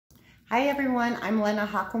Hi everyone, I'm Lena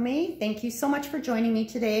Hakome. Thank you so much for joining me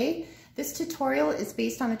today. This tutorial is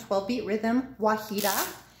based on a 12-beat rhythm,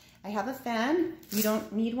 Guajira. I have a fan. You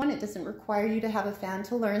don't need one. It doesn't require you to have a fan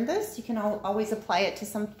to learn this. You can always apply it to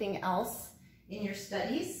something else in your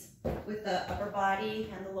studies with the upper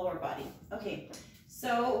body and the lower body. Okay,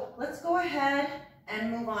 so let's go ahead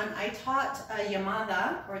and move on. I taught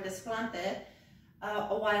Llamada or Desplante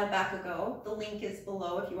a while back ago. The link is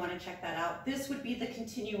below if you want to check that out. This would be the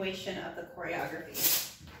continuation of the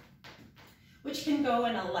choreography, which can go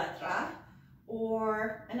in a letra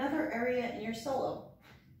or another area in your solo.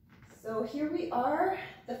 So here we are.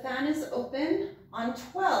 The fan is open. On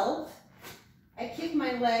 12, I kick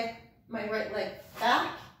my right leg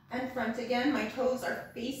back and front again. My toes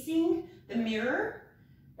are facing the mirror.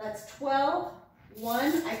 That's 12.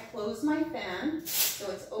 1, I close my fan,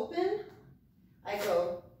 so it's open. I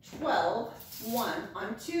go 12, 1.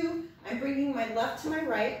 On 2, I'm bringing my left to my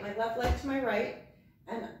right, my left leg to my right,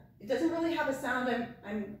 and it doesn't really have a sound.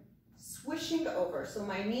 I'm swishing over. So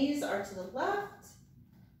my knees are to the left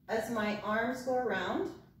as my arms go around,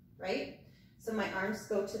 right? So my arms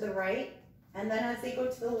go to the right, and then as they go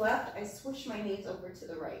to the left, I swish my knees over to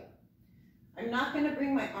the right. I'm not going to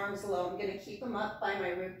bring my arms low. I'm going to keep them up by my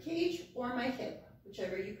rib cage or my hip,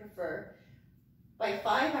 whichever you prefer. By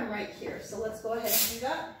 5, I'm right here. So let's go ahead and do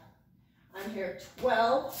that. I'm here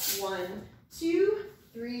 12, 1, 2,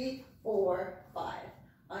 3, 4, 5.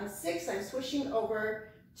 On 6, I'm swishing over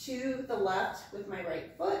to the left with my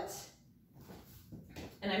right foot,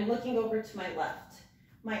 and I'm looking over to my left.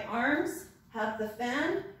 My arms have the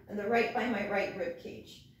fan and the right by my right rib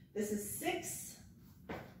cage. This is 6,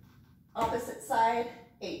 opposite side,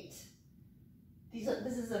 8.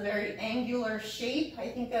 This is a very angular shape. I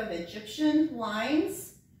think of Egyptian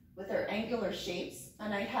lines with their angular shapes,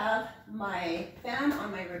 and I have my fan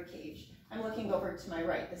on my rib cage. I'm looking over to my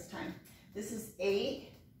right this time. This is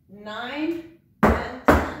 8, 9, and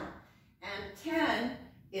 10. And 10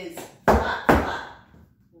 is flat, flat,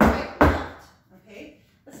 right, left. Okay?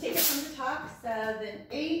 Let's take it from the top. 7,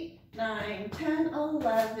 8, 9, 10,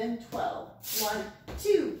 11, 12. 1,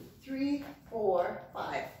 2, 3, 4,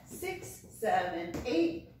 5, 6, 7,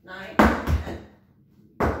 8, 9, 10,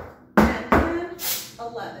 and 10,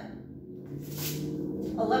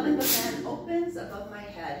 11. 11, the fan opens above my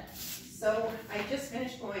head. So I just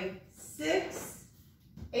finished going 6,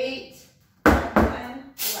 8, 10, 11.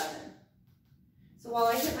 So while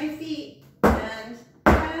I hit my feet, and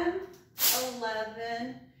 10,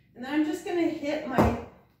 11, and then I'm just going to hit my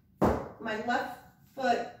left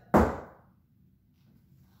foot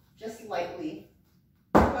just lightly.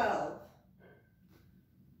 12.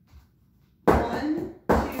 1,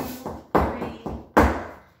 2, 3.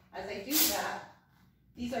 As I do that,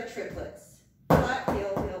 these are triplets. Flat,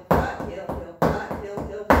 heel, heel, flat, heel, heel, flat, heel,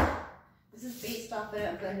 heel, flat. This is based off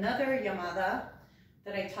of another Llamada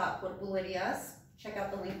that I taught por Bulerías. Check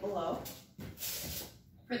out the link below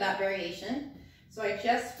for that variation. So I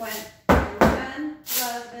just went 10,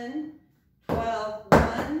 11, 12,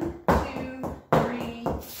 1, 2, 3,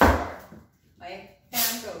 4. My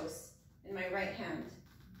fan goes in my right hand.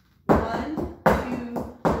 1,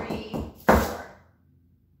 2, 3, 4.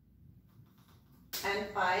 And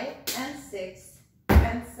 5, and 6,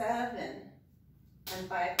 and 7. And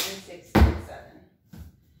 5, and 6, and 7.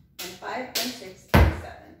 And 5, and 6, and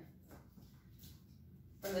 7.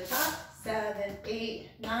 From the top, 7, 8,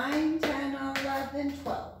 9, 10, 11,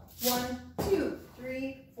 12. 1, 2,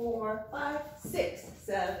 3, 4, 5, 6,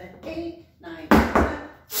 7, 8, 9, 10,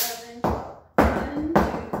 11, 12. 1, 2, 3,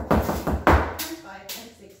 4, 5, and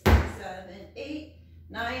 6, 7, 8,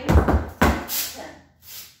 9, 10.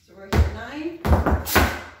 So we're here 9.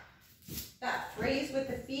 That phrase with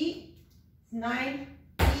the feet, 9,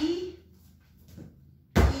 E,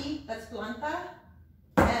 that's planta,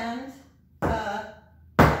 and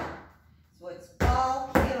so it's ball,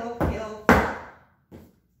 heel, heel, flat.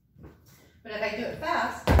 But if I do it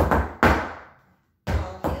fast,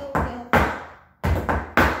 ball, heel, heel, flat.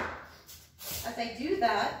 As I do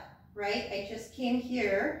that, right, I just came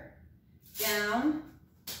here, down,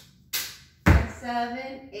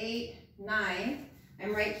 7, 8, 9.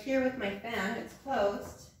 I'm right here with my fan, it's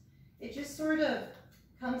closed. It just sort of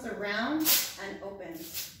comes around and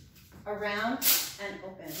opens, around and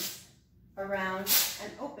opens, around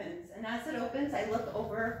and opens. And as it opens, I look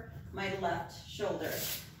over my left shoulder.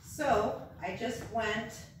 So I just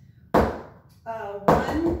went 1, 2,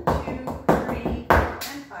 3, and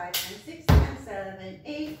 5, and 6, and 7,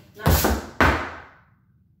 8, 9.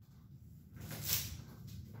 If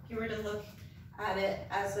you were to look at it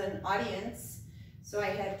as an audience, so I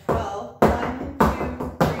had 12, 1, 2, 3,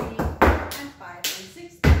 and 5, and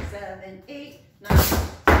 6, and 7, 7, 8, 9.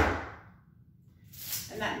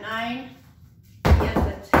 And that 9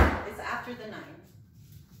 is after the 9.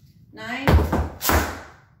 9,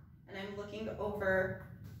 and I'm looking over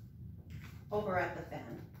at the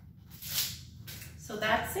fan. So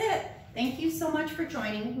that's it. Thank you so much for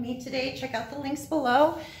joining me today. Check out the links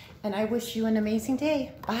below, and I wish you an amazing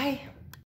day. Bye.